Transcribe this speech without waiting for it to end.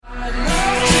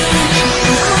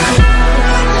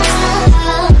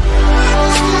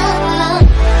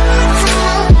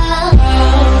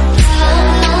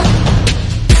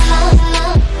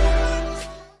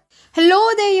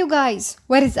guys,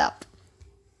 what is up?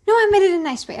 No, I made it in a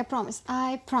nice way, I promise.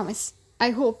 I promise. I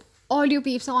hope all you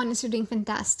peeps are honestly doing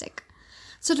fantastic.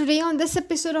 So today on this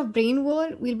episode of Brain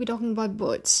World, we'll be talking about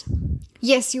birds.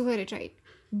 Yes, you heard it right.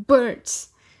 Birds.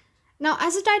 Now,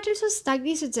 as the title so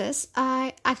snugly suggests,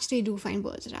 I actually do find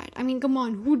birds right. I mean, come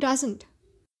on, who doesn't?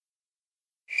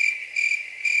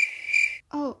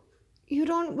 Oh, you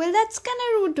don't? Well, that's kind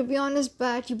of rude to be honest,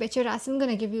 but you bet your ass I'm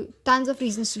gonna give you tons of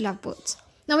reasons to love birds.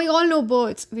 Now, we all know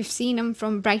birds. We've seen them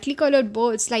from brightly colored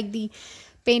birds like the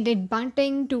painted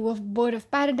bunting to a bird of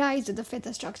paradise with a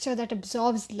feather structure that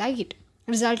absorbs light,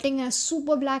 resulting in a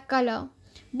super black color.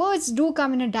 Birds do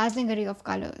come in a dazzling array of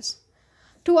colors.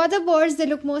 To other birds, they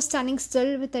look more stunning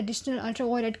still with additional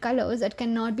ultraviolet colors that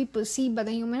cannot be perceived by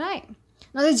the human eye.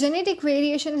 Now, the genetic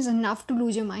variation is enough to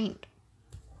lose your mind.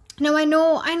 Now, I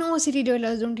know city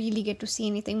dwellers don't really get to see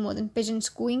anything more than pigeons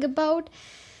cooing about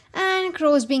and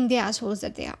crows being the assholes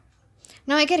that they are.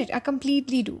 Now, I get it, I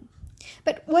completely do.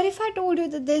 But what if I told you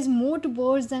that there's more to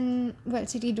birds than, well,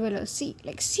 city dwellers see?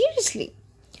 Like, seriously.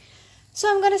 So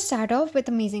I'm going to start off with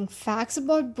amazing facts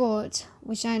about birds,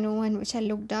 which I know and which I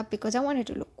looked up because I wanted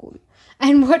to look cool,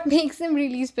 and what makes them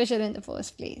really special in the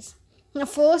first place. Now,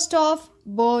 first off,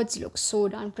 birds look so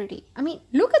darn pretty. I mean,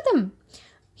 look at them.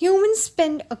 Humans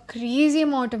spend a crazy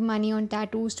amount of money on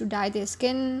tattoos to dye their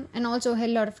skin and also a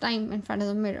hell lot of time in front of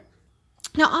the mirror.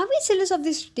 Now, are we jealous of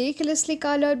these ridiculously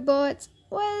colored birds?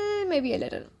 Well, maybe a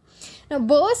little. Now,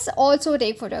 birds also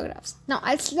take photographs. Now,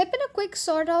 I'll slip in a quick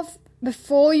sort of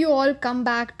before you all come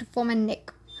back to form a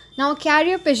neck. Now, a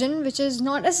carrier pigeon, which is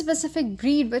not a specific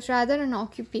breed but rather an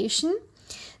occupation,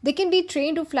 they can be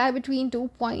trained to fly between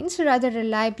 2 points rather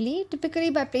reliably,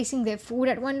 typically by placing their food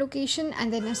at one location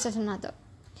and their nest at another.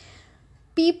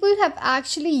 People have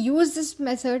actually used this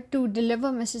method to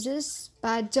deliver messages,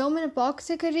 but German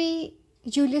apothecary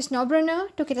Julius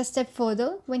Neubrunner took it a step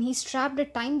further when he strapped a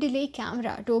time delay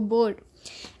camera to a bird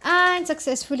and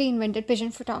successfully invented pigeon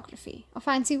photography. A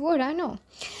fancy word, I know,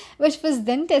 which was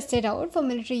then tested out for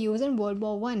military use in World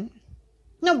War I.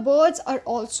 Now, birds are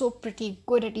also pretty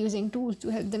good at using tools to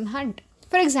help them hunt.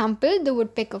 For example, the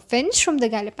woodpecker finch from the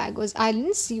Galapagos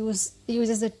Islands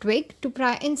uses a twig to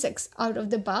pry insects out of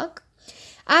the bark,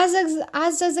 as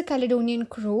does the Caledonian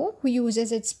crow, who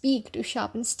uses its beak to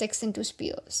sharpen sticks into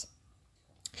spears.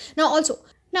 Now,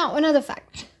 another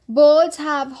fact. Birds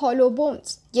have hollow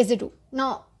bones. Yes, they do.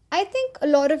 Now, I think a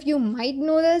lot of you might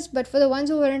know this, but for the ones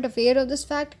who weren't aware of this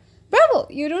fact, bravo,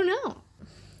 you don't know.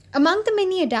 Among the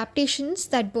many adaptations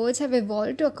that birds have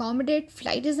evolved to accommodate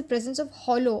flight is the presence of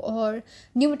hollow or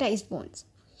pneumatized bones.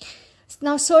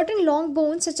 Now, certain long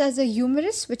bones such as the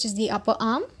humerus, which is the upper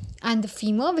arm, and the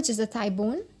femur, which is the thigh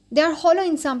bone, they are hollow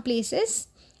in some places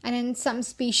and in some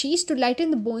species to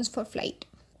lighten the bones for flight.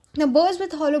 Now, birds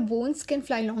with hollow bones can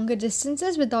fly longer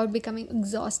distances without becoming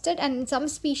exhausted, and in some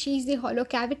species, the hollow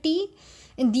cavity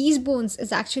in these bones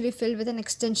is actually filled with an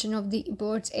extension of the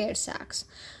bird's air sacs,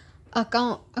 a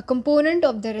component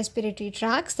of the respiratory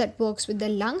tracts that works with the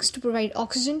lungs to provide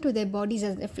oxygen to their bodies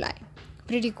as they fly.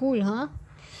 Pretty cool, huh?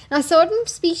 Now, certain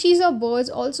species of birds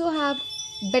also have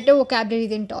better vocabulary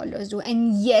than toddlers do,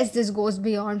 and yes, this goes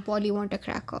beyond pollywant a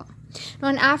cracker. Now,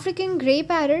 an African grey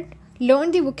parrot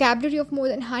learned the vocabulary of more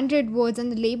than 100 words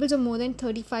and the labels of more than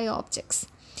 35 objects.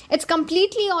 It's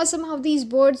completely awesome how these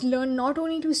birds learn not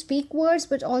only to speak words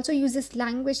but also use this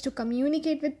language to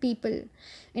communicate with people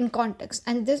in context,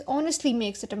 and this honestly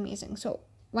makes it amazing. So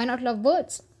why not love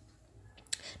birds?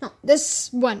 Now,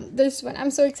 this one,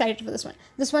 I'm so excited for this one.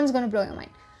 This one's gonna blow your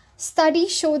mind.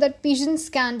 Studies show that pigeons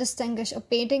can distinguish a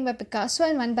painting by Picasso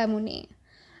and one by Monet.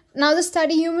 Now, the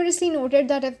study humorously noted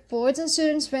that if birds and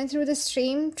students went through the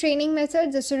same training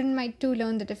methods, the student might too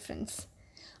learn the difference.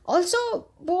 Also,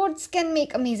 birds can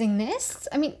make amazing nests.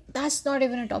 I mean, that's not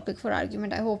even a topic for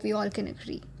argument. I hope we all can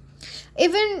agree.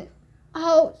 Even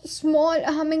how small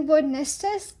a hummingbird nest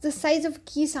is, the size of a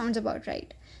key sounds about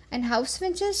right. And house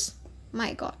finches,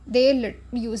 my god, they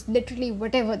use literally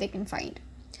whatever they can find.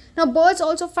 Now, birds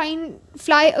also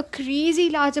fly a crazy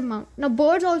large amount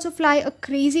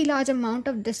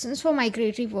of distance for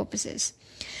migratory purposes.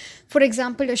 For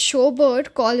example, a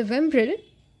shorebird called a whimbrel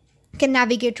can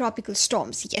navigate tropical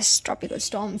storms. Yes, tropical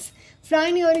storms.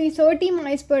 Fly nearly 30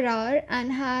 miles per hour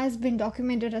and has been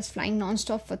documented as flying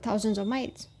non-stop for thousands of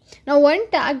miles. Now, one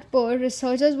tagged bird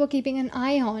researchers were keeping an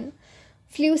eye on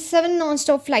flew 7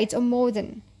 non-stop flights or more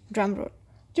than, drumroll,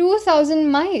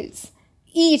 2,000 miles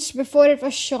each before it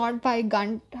was shot by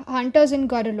hunters in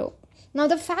Guadeloupe. Now,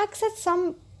 the fact that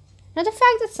some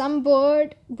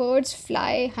birds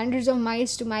fly hundreds of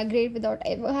miles to migrate without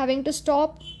ever having to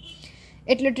stop,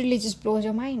 it literally just blows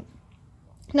your mind.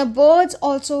 Now, birds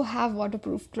also have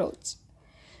waterproof clothes.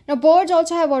 Now, birds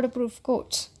also have waterproof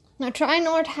coats. Now, try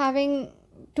not having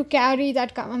to carry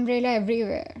that umbrella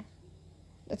everywhere.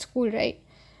 That's cool, right?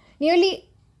 Nearly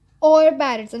all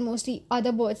parrots and mostly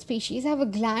other bird species have a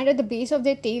gland at the base of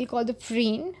their tail called the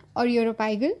preen or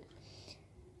europigal.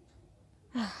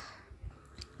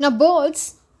 Now,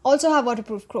 birds also have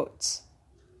waterproof coats.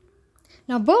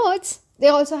 Now, birds, they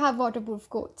also have waterproof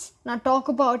coats. Now, talk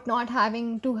about not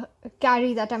having to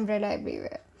carry that umbrella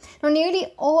everywhere. Now,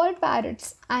 nearly all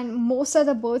parrots and most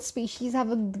other bird species have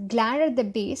a gland at the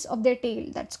base of their tail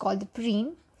that's called the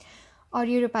preen or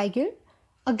europigal,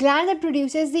 a gland that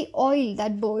produces the oil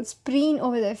that birds preen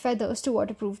over their feathers to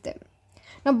waterproof them.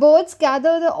 Now, birds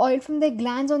gather the oil from their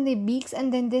glands on their beaks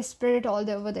and then they spread it all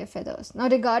over their feathers. Now,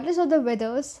 regardless of the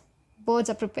weathers, birds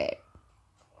are prepared.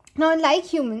 Now, unlike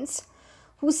humans,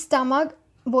 whose stomach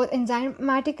both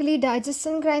enzymatically digests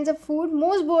and grinds up food,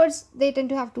 most birds, they tend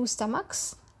to have two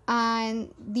stomachs.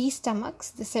 And these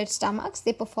stomachs, the said stomachs,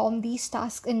 they perform these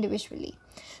tasks individually.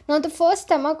 Now, the first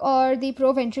stomach or the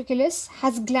proventriculus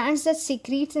has glands that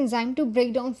secretes enzyme to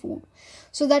break down food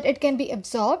so that it can be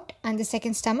absorbed. And the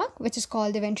second stomach, which is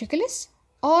called the ventriculus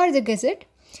or the gizzard,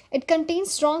 it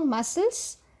contains strong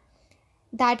muscles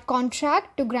that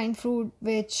contract to grind food,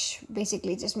 which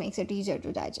basically just makes it easier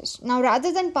to digest. Now,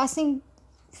 rather than passing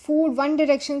food one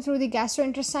direction through the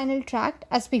gastrointestinal tract,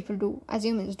 as people do, as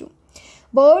humans do,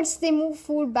 birds, they move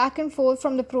food back and forth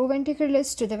from the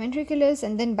proventriculus to the ventriculus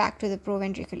and then back to the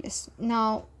proventriculus.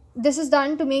 Now, this is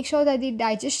done to make sure that the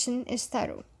digestion is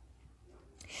thorough.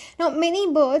 Now,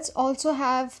 many birds also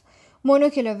have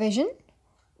monocular vision,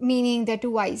 meaning their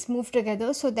two eyes move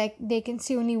together so that they can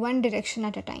see only one direction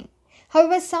at a time.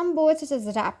 However, some birds such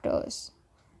as raptors,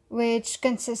 which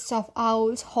consists of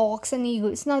owls, hawks and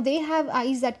eagles, now they have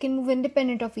eyes that can move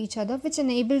independent of each other, which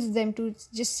enables them to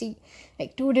just see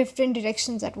like two different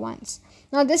directions at once.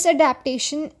 Now, this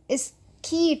adaptation is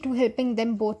key to helping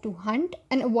them both to hunt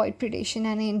and avoid predation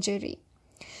and injury.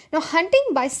 Now, hunting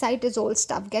by sight is old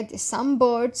stuff. Get this. Some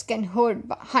birds can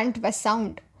hunt by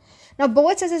sound. Now,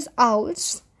 birds such as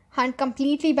owls hunt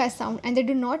completely by sound and they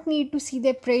do not need to see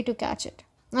their prey to catch it.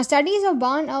 Now, studies of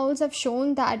barn owls have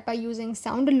shown that by using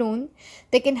sound alone,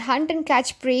 they can hunt and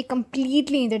catch prey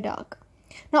completely in the dark.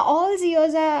 Now, owls'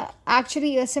 ears are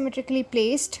actually asymmetrically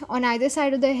placed on either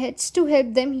side of their heads to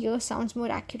help them hear sounds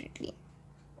more accurately.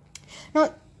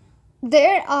 Now,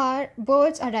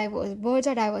 birds are diverse. Birds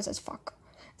are diverse as fuck.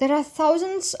 There are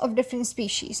thousands of different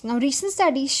species. Now, recent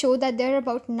studies show that there are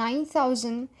about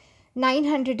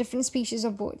 9,900 different species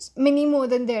of birds, many more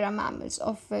than there are mammals,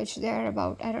 of which there are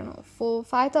about,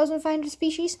 5,500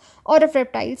 species, or of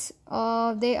reptiles,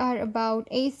 they are about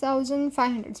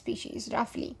 8,500 species,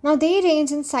 roughly. Now, they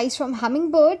range in size from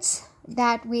hummingbirds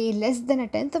that weigh less than a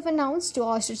tenth of an ounce to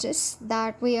ostriches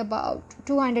that weigh about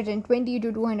 220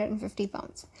 to 250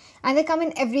 pounds. And they come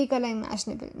in every color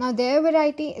imaginable. Now, their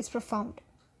variety is profound.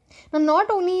 Now, not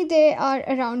only they are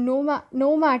around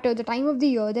no matter the time of the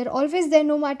year, they're always there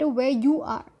no matter where you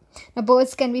are. Now,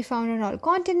 birds can be found on all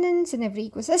continents, in every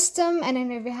ecosystem, and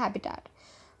in every habitat.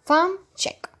 Farm,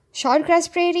 check. Short grass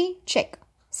prairie, check.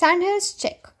 Sandhills,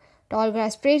 check. Tall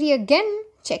grass prairie again,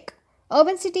 check.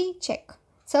 Urban city, check.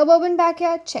 Suburban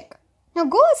backyard, check. Now,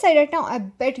 go outside right now, I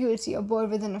bet you'll see a bird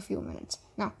within a few minutes.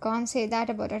 Now, can't say that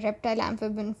about a reptile,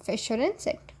 amphibian, fish, or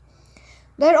insect.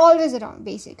 They're always around,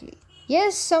 basically.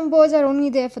 Yes, some birds are only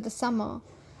there for the summer,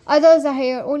 others are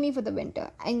here only for the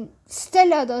winter, and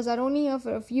still others are only here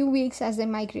for a few weeks as they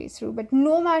migrate through. But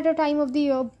no matter time of the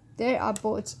year, there are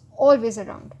birds always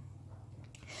around.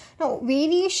 Now,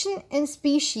 variation in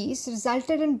species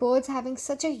resulted in birds having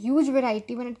such a huge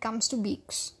variety when it comes to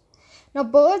beaks. Now,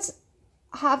 birds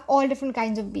have all different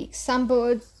kinds of beaks. Some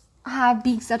birds have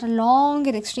beaks that are long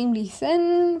and extremely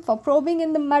thin for probing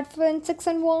in the mud for insects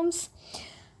and worms.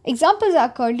 Examples are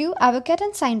curlew, avocat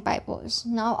and sandpipers.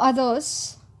 Now,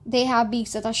 others, they have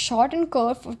beaks that are short and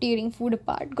curved for tearing food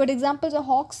apart. Good examples are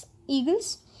hawks,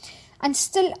 eagles. And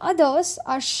still others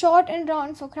are short and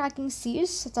round for cracking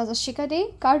seeds, such as a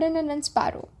chickadee, cardinal and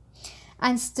sparrow.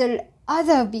 And still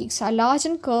other beaks are large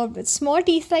and curved with small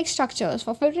teeth-like structures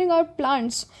for filtering out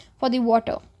plants for the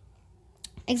water.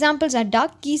 Examples are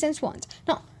duck, geese and swans.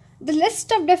 Now, the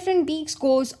list of different beaks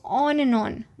goes on and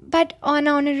on. But an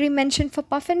honorary mention for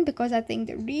puffin because I think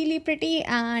they're really pretty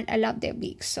and I love their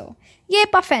beaks. So, yay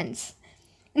puffins!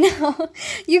 Now,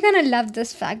 you're gonna love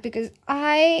this fact because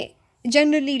I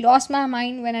generally lost my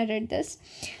mind when I read this.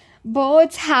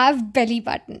 Birds have belly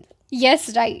buttons.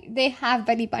 Yes, right, they have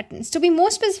belly buttons. To be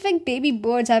more specific, baby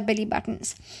birds have belly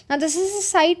buttons. Now, this is a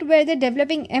site where the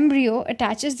developing embryo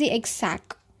attaches the egg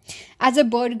sac. As a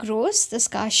bird grows, the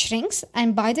scar shrinks,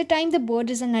 and by the time the bird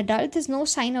is an adult, there's no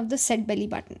sign of the said belly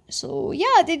button. So,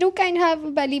 yeah, they do kind of have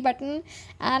a belly button,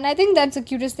 and I think that's the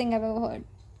cutest thing I've ever heard.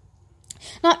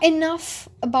 Now, enough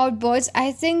about birds.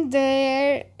 I think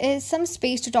there is some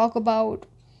space to talk about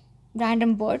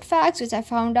random bird facts, which I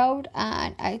found out,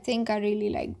 and I think I really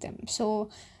like them. So,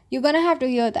 you're gonna have to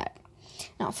hear that.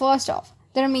 Now, first off,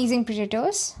 they're amazing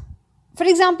predators. For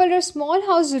example, a small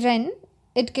house wren,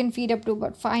 it can feed up to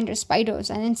about 500 spiders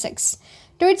and insects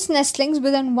to its nestlings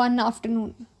within one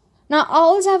afternoon. Now,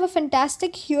 owls have a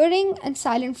fantastic hearing and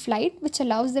silent flight, which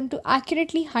allows them to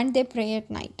accurately hunt their prey at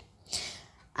night.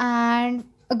 And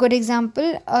a good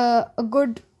example, a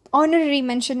good honorary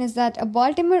mention is that a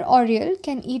Baltimore oriole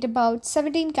can eat about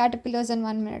 17 caterpillars in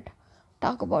 1 minute.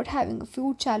 Talk about having a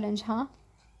food challenge, huh?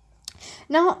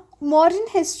 Now, modern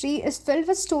history is filled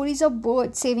with stories of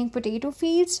birds saving potato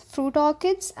fields, fruit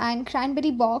orchards, and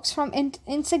cranberry bogs from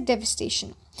insect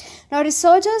devastation. Now,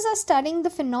 researchers are studying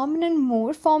the phenomenon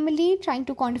more formally, trying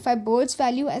to quantify birds'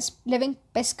 value as living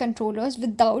pest controllers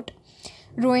without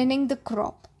ruining the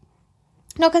crop.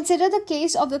 Now, consider the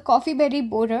case of the coffee berry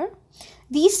borer.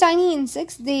 These tiny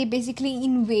insects, they basically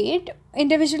invade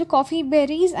individual coffee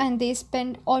berries and they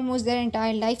spend almost their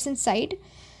entire lives inside,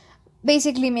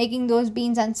 basically making those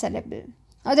beans unsellable.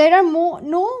 Now, there are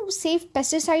no safe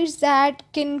pesticides that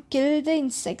can kill the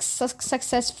insects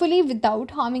successfully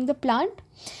without harming the plant,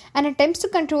 and attempts to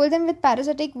control them with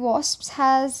parasitic wasps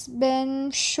has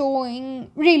been showing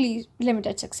really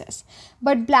limited success.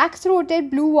 But black-throated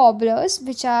blue warblers,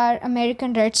 which are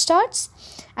American redstarts,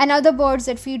 and other birds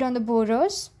that feed on the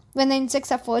borers, when the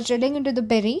insects are first drilling into the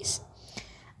berries,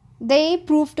 they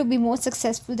proved to be more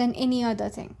successful than any other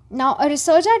thing. Now, a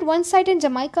researcher at one site in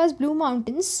Jamaica's Blue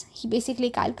Mountains, he basically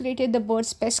calculated the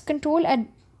bird's pest control at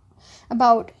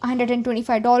about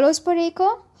 $125 per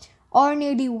acre, or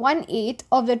nearly 1/8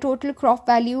 of the total crop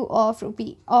value of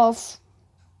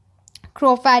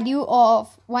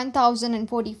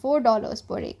 $1,044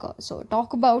 per acre. So,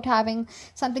 talk about having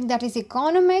something that is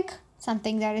economic,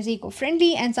 something that is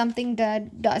eco-friendly, and something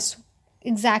that does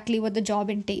exactly what the job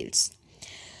entails.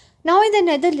 Now in the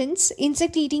Netherlands,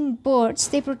 insect-eating birds,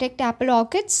 they protect apple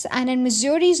orchards, and in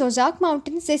Missouri's Ozark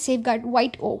Mountains, they safeguard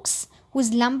white oaks,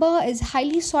 whose lumber is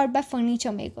highly sought by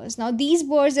furniture makers. Now these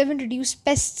birds even reduce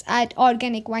pests at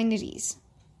organic wineries.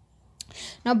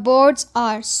 Now birds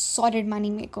are solid money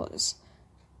makers.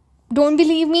 Don't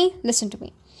believe me? Listen to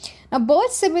me. Now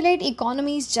birds simulate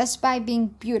economies just by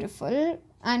being beautiful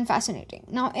and fascinating.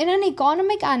 Now in an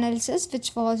economic analysis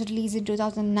which was released in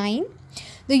 2009,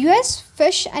 the US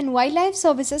Fish and Wildlife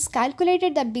Services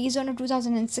calculated that based on a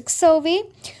 2006 survey,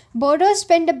 birders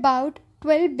spend about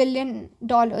 $12 billion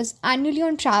annually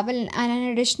on travel and an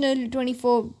additional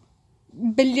 $24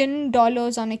 billion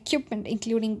on equipment,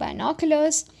 including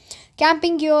binoculars,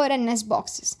 camping gear, and nest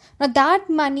boxes. Now that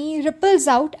money ripples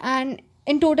out, and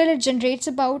in total it generates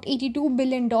about $82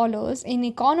 billion in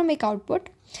economic output,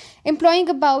 employing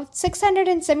about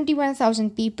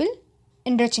 671,000 people,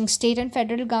 enriching state and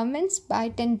federal governments by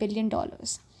 $10 billion.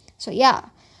 So yeah,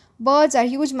 birds are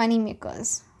huge money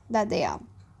makers, that they are.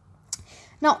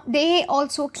 Now they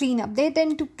also clean up. They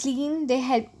tend to clean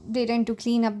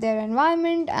up their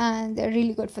environment, and they're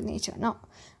really good for nature. Now,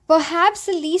 perhaps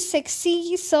the least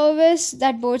sexy service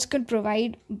that birds could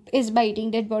provide is by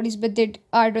eating dead bodies, but they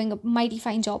are doing a mighty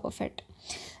fine job of it.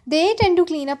 They tend to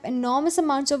clean up enormous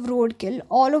amounts of roadkill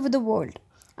all over the world.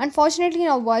 Unfortunately,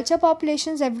 now vulture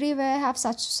populations everywhere have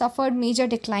suffered major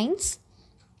declines.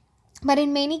 But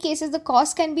in many cases, the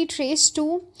cause can be traced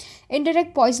to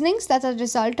indirect poisonings that are the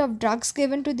result of drugs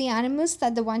given to the animals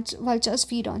that the vultures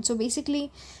feed on. So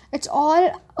basically, it's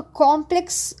all a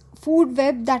complex food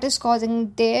web that is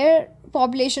causing their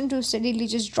population to steadily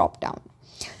just drop down.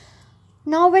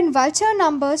 Now, when vulture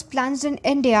numbers plunged in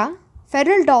India,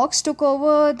 feral dogs took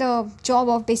over the job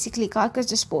of basically carcass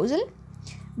disposal.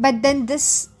 But then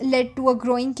this led to a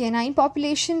growing canine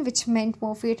population, which meant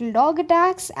more fatal dog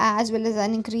attacks as well as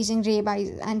an increasing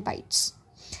rabies and bites.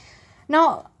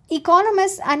 Now,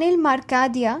 economist Anil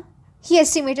Markadia, he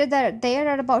estimated that there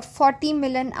are about 40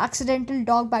 million accidental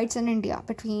dog bites in India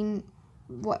between,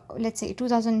 let's say,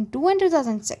 2002 and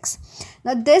 2006.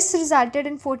 Now, this resulted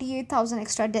in 48,000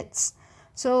 extra deaths.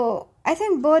 So, I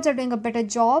think birds are doing a better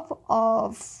job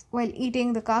of,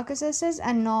 eating the carcasses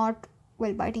and not,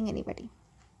 biting anybody.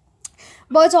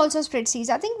 Birds also spread seeds.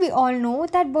 I think we all know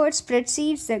that birds spread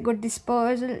seeds. They're good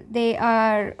dispersal. They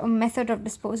are a method of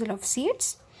disposal of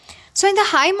seeds. So in the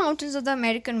high mountains of the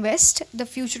American West, the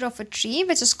future of a tree,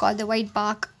 which is called the white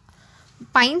bark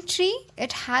pine tree,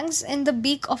 it hangs in the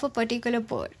beak of a particular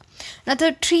bird. Now,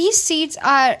 the tree seeds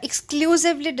are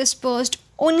exclusively dispersed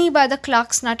only by the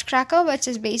Clark's nutcracker, which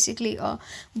is basically a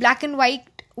black and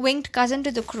white winged cousin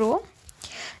to the crow.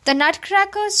 The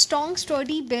nutcracker's strong,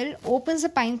 sturdy bill opens the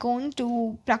pine cone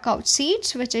to pluck out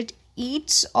seeds, which it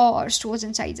eats or stores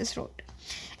inside the throat.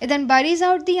 It then buries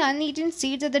out the uneaten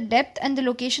seeds at the depth and the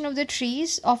location of the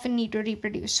trees often need to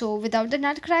reproduce. So, without the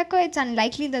nutcracker, it's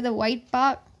unlikely that the white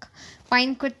bark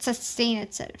pine could sustain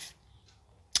itself.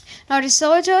 Now,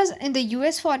 researchers in the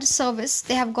US Forest Service,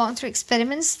 they have gone through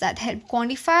experiments that help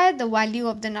quantify the value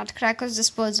of the nutcracker's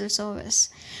dispersal service.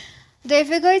 They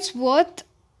figure it's worth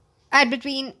at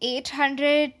between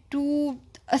 $800 to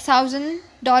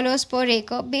 $1,000 per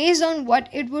acre based on what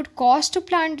it would cost to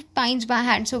plant pines by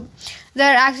hand. So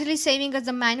they're actually saving us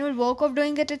the manual work of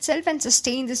doing it itself and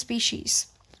sustain the species.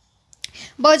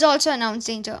 Birds also announce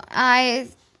danger.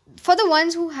 For the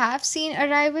ones who have seen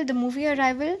Arrival, the movie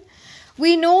Arrival,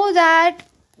 we know that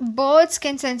birds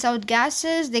can sense out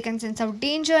gases, they can sense out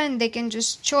danger, and they can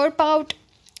just chirp out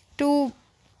to,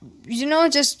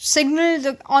 just signal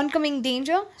the oncoming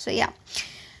danger. So, yeah.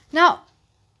 Now,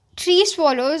 tree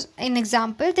swallows, an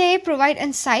example, they provide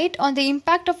insight on the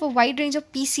impact of a wide range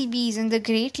of PCBs in the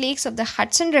Great Lakes of the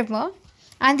Hudson River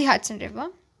and the Hudson River.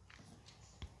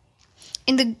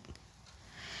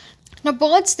 Now,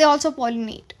 birds, they also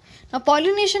pollinate. Now,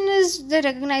 pollination is the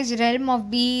recognized realm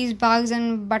of bees, bugs,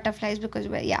 and butterflies because,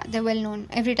 they're well known.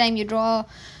 Every time you draw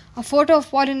a photo of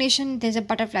pollination, there's a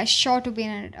butterfly sure to be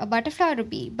in it, a butterfly or a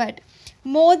bee. But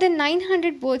more than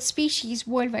 900 bird species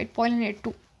worldwide pollinate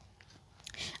too.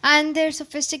 And their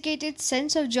sophisticated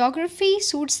sense of geography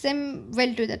suits them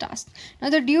well to the task. Now,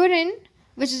 the durian,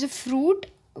 which is a fruit.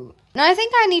 Now, I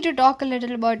think I need to talk a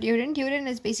little about durian. Durian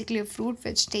is basically a fruit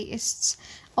which tastes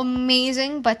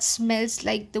amazing but smells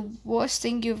like the worst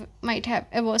thing you might have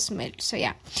ever smelled. So,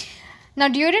 yeah. Now,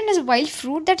 durian is a wild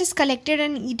fruit that is collected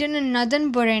and eaten in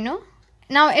northern Borneo.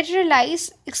 Now, it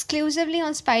relies exclusively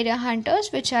on spider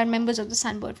hunters, which are members of the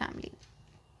sunbird family.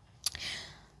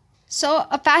 So,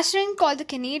 a passerine called the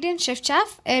Canadian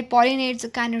chiffchaff, it pollinates the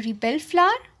canary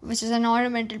bellflower, which is an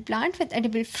ornamental plant with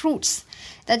edible fruits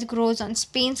that grows on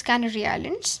Spain's Canary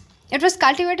Islands. It was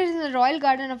cultivated in the Royal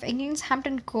Garden of England's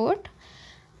Hampton Court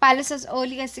Palace as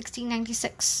early as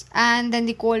 1696, and then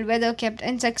the cold weather kept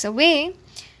insects away.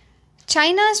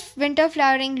 China's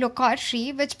winter-flowering locust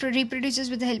tree, which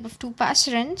reproduces with the help of two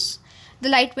passerines, the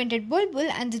light-winged bulbul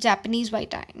and the Japanese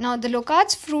white-eye. Now, the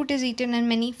locust fruit is eaten in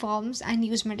many forms and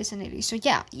used medicinally. So,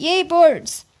 yay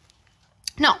birds!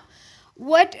 Now,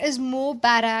 what is more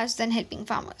badass than helping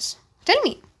farmers? Tell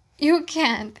me. You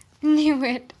can't. Knew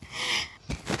it.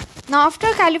 Now,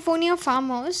 after California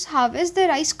farmers harvest the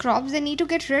rice crops, they need to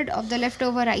get rid of the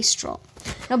leftover rice straw.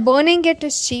 Now, burning it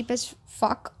is cheap as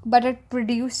fuck, but it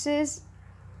produces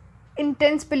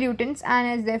intense pollutants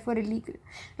and is therefore illegal.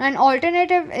 Now, an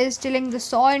alternative is tilling the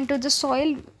saw into the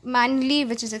soil manually,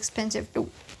 which is expensive too.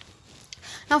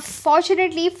 Now,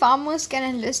 fortunately, farmers can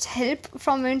enlist help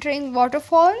from wintering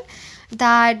waterfowl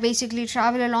that basically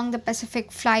travel along the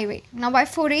Pacific Flyway. Now, by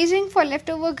foraging for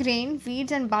leftover grain,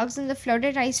 weeds and bugs in the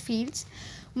flooded rice fields,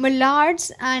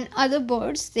 mallards and other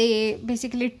birds, they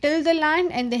basically till the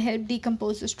land and they help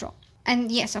decompose the straw.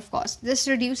 And yes, of course, this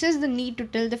reduces the need to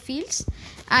till the fields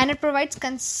and it provides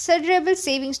considerable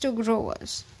savings to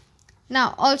growers.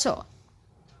 Now, also,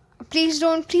 please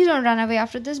don't run away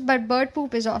after this, but bird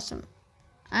poop is awesome.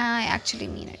 I actually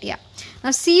mean it, yeah.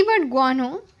 Now, seabird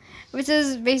guano, which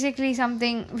is basically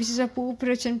something which is a poop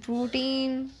rich in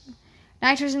protein,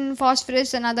 nitrogen,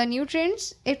 phosphorus and other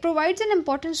nutrients. It provides an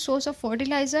important source of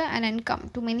fertilizer and income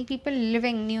to many people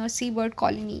living near seabird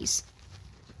colonies.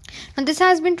 And this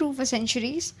has been true for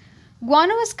centuries.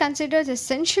 Guano was considered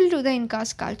essential to the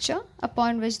Incas culture,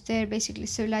 upon which their basically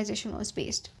civilization was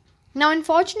based. Now,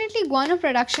 unfortunately, guano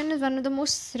production is one of the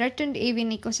most threatened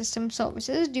avian ecosystem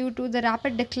services due to the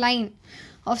rapid decline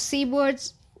of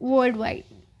seabirds worldwide,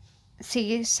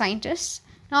 say scientists.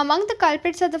 Now, among the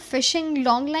culprits are the fishing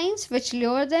longlines, which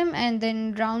lure them, and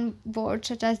then drown birds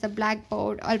such as the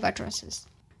blackbird albatrosses.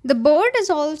 The bird is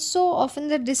also often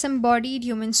the disembodied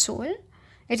human soul.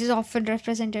 It is often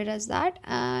represented as that,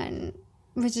 and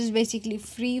which is basically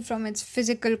free from its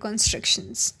physical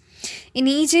constrictions. In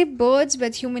Egypt, birds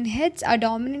with human heads are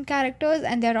dominant characters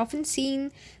and they are often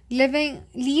seen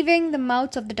leaving the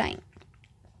mouths of the dying.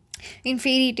 In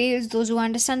fairy tales, those who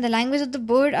understand the language of the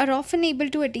bird are often able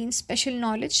to attain special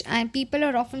knowledge and people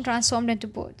are often transformed into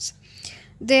birds.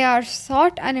 They are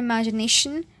thought and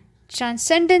imagination,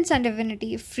 transcendence and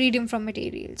divinity, freedom from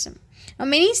materialism. Now,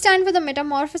 many stand for the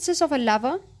metamorphosis of a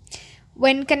lover.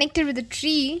 When connected with a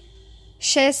tree,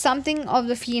 shares something of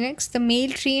the phoenix, the male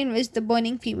tree in which the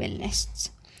burning female nests.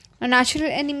 Now, natural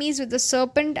enemies with the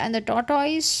serpent and the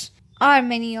tortoise are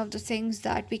many of the things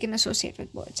that we can associate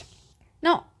with birds.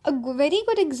 Now, a very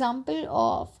good example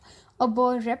of a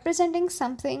bird representing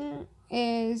something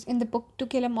is in the book To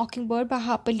Kill a Mockingbird by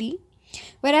Harper Lee,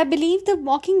 where I believe the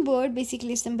mockingbird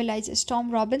basically symbolizes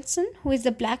Tom Robinson, who is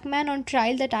the black man on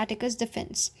trial at Atticus'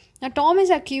 defense. Now, Tom is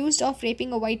accused of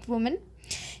raping a white woman.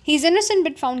 He's innocent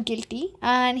but found guilty,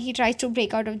 and he tries to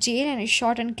break out of jail and is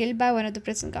shot and killed by one of the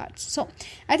prison guards. So,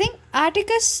 I think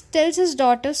Atticus tells his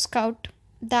daughter Scout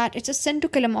that it's a sin to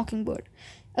kill a mockingbird.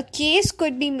 A case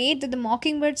could be made that the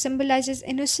mockingbird symbolizes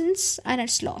innocence and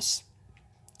its loss.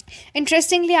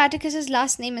 Interestingly, Atticus's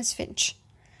last name is Finch.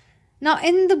 Now,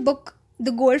 in the book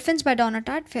The Goldfinch by Donna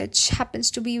Tartt, which happens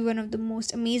to be one of the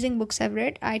most amazing books I've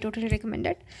read, I totally recommend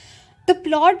it. The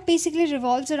plot basically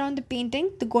revolves around the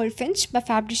painting The Goldfinch by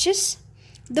Fabricius.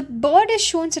 The bird is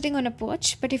shown sitting on a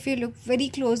perch, but if you look very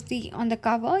closely on the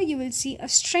cover, you will see a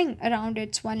string around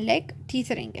its one leg,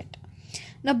 tethering it.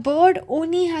 The bird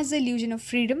only has the illusion of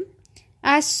freedom,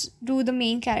 as do the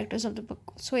main characters of the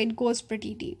book, so it goes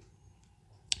pretty deep.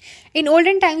 In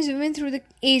olden times, women through the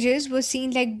ages were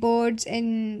seen like birds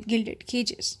in gilded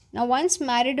cages. Now, once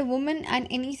married a woman and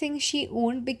anything she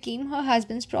owned became her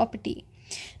husband's property.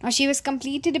 Now, she was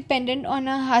completely dependent on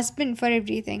her husband for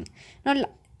everything. Now,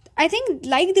 I think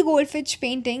like the goldfinch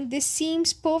painting, this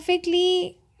seems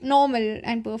perfectly normal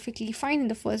and perfectly fine in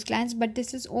the first glance, but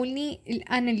this is only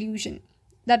an illusion.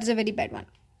 That is a very bad one.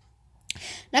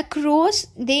 Now, crows,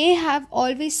 they have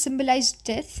always symbolized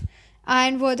death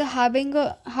and were the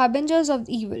harbingers of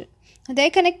evil. Their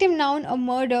connective noun, a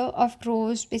murder of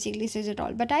crows, basically says it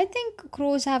all. But I think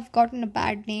crows have gotten a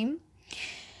bad name.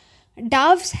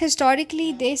 Doves,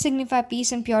 historically, they signify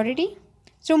peace and purity.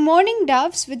 So mourning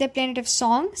doves with their plaintive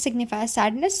song signify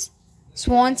sadness.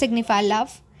 Swans signify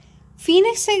love.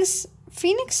 Phoenixes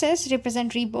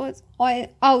represent rebirth.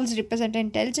 Owls represent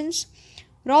intelligence.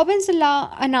 Robins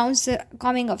announce the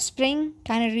coming of spring.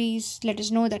 Canaries let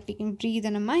us know that we can breathe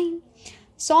in a mind.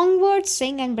 Songbirds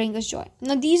sing and bring us joy.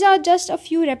 Now these are just a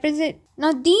few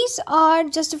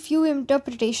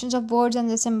interpretations of birds and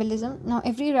their symbolism. Now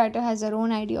every writer has their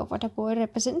own idea of what a bird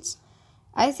represents.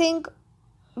 I think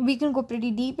we can go pretty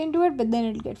deep into it, but then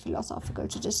it'll get philosophical.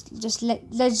 So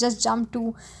let's just jump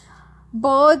to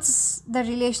birds, the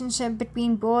relationship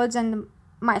between birds and the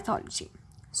mythology.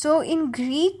 So in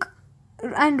Greek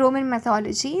and Roman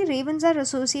mythology, ravens are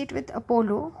associated with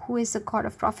Apollo, who is the god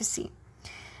of prophecy.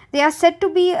 They are said to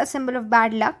be a symbol of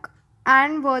bad luck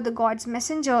and were the god's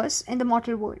messengers in the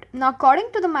mortal world. Now, according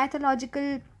to the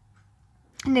mythological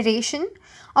narration,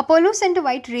 Apollo sent a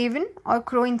white raven, or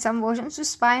crow in some versions, to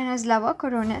spy on his lover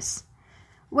Coronis.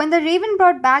 When the raven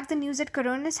brought back the news that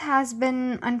Coronis has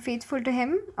been unfaithful to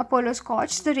him, Apollo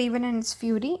scorched the raven in his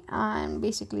fury and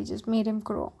basically just made him a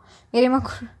crow.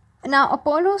 Now,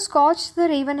 Apollo scorched the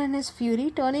raven in his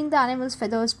fury, turning the animal's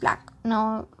feathers black.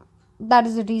 Now, that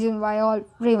is the reason why all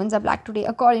ravens are black today,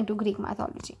 according to Greek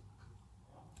mythology.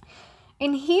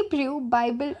 In Hebrew,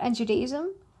 Bible, and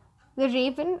Judaism, the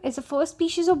raven is the first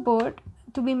species of bird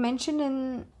to be mentioned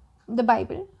in the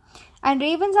Bible, and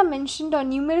ravens are mentioned on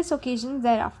numerous occasions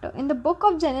thereafter. In the book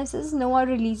of Genesis, Noah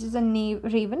releases a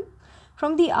raven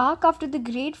from the ark after the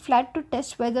great flood to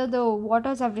test whether the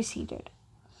waters have receded.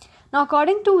 Now,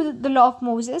 according to the law of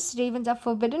Moses, ravens are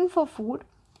forbidden for food,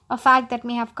 a fact that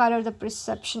may have colored the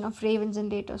perception of ravens in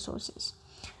later sources.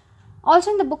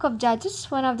 Also in the book of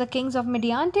Judges, one of the kings of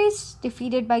Midiantes,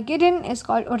 defeated by Gideon, is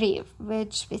called Orave,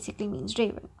 which basically means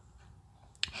raven.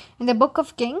 In the book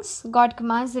of Kings, God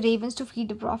commands the ravens to feed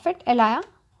the prophet Elijah.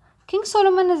 King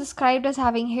Solomon is described as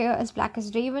having hair as black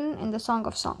as raven in the Song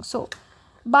of Songs. So,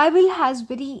 Bible has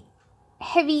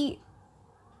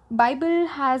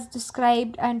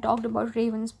described and talked about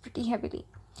ravens pretty heavily.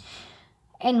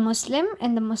 In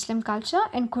the Muslim culture,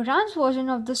 in Quran's version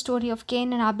of the story of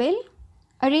Cain and Abel,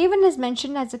 a raven is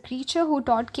mentioned as a creature who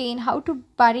taught Cain how to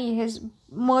bury his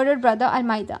murdered brother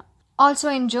Almeida. Also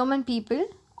in German people,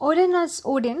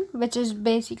 Odin, which is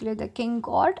basically the king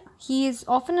god, he is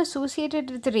often associated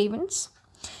with ravens.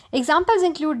 Examples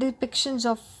include depictions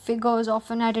of figures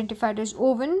often identified as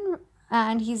Odin,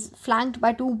 and he's flanked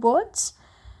by two birds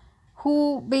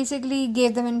who basically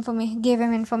gave him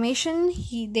information.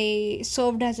 They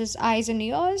served as his eyes and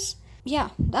ears. Yeah,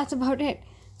 that's about it.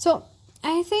 So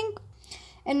I think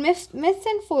in myths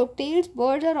and folk tales,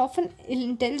 birds are often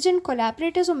intelligent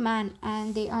collaborators of man,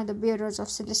 and they are the bearers of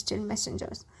celestial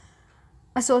messengers.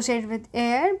 Associated with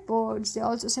air, birds, they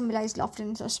also symbolize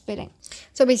loveliness or spitting.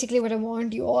 So basically what I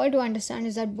want you all to understand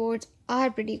is that birds are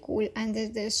pretty cool, and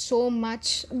there's so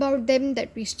much about them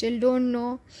that we still don't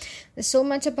know. There's so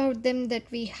much about them that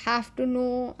we have to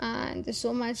know, and there's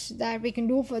so much that we can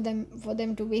do for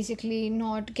them to basically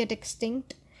not get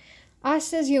extinct.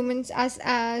 Us as humans, us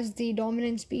as the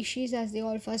dominant species, as the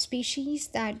alpha species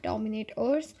that dominate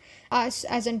Earth, us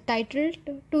as entitled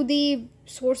to the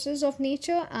sources of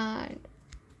nature, and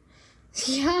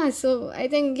yeah, so I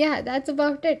think, yeah, that's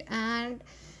about it. And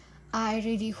I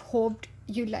really hoped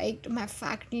you liked my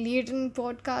fact laden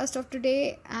podcast of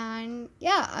today. And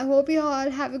yeah, I hope you all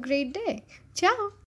have a great day. Ciao.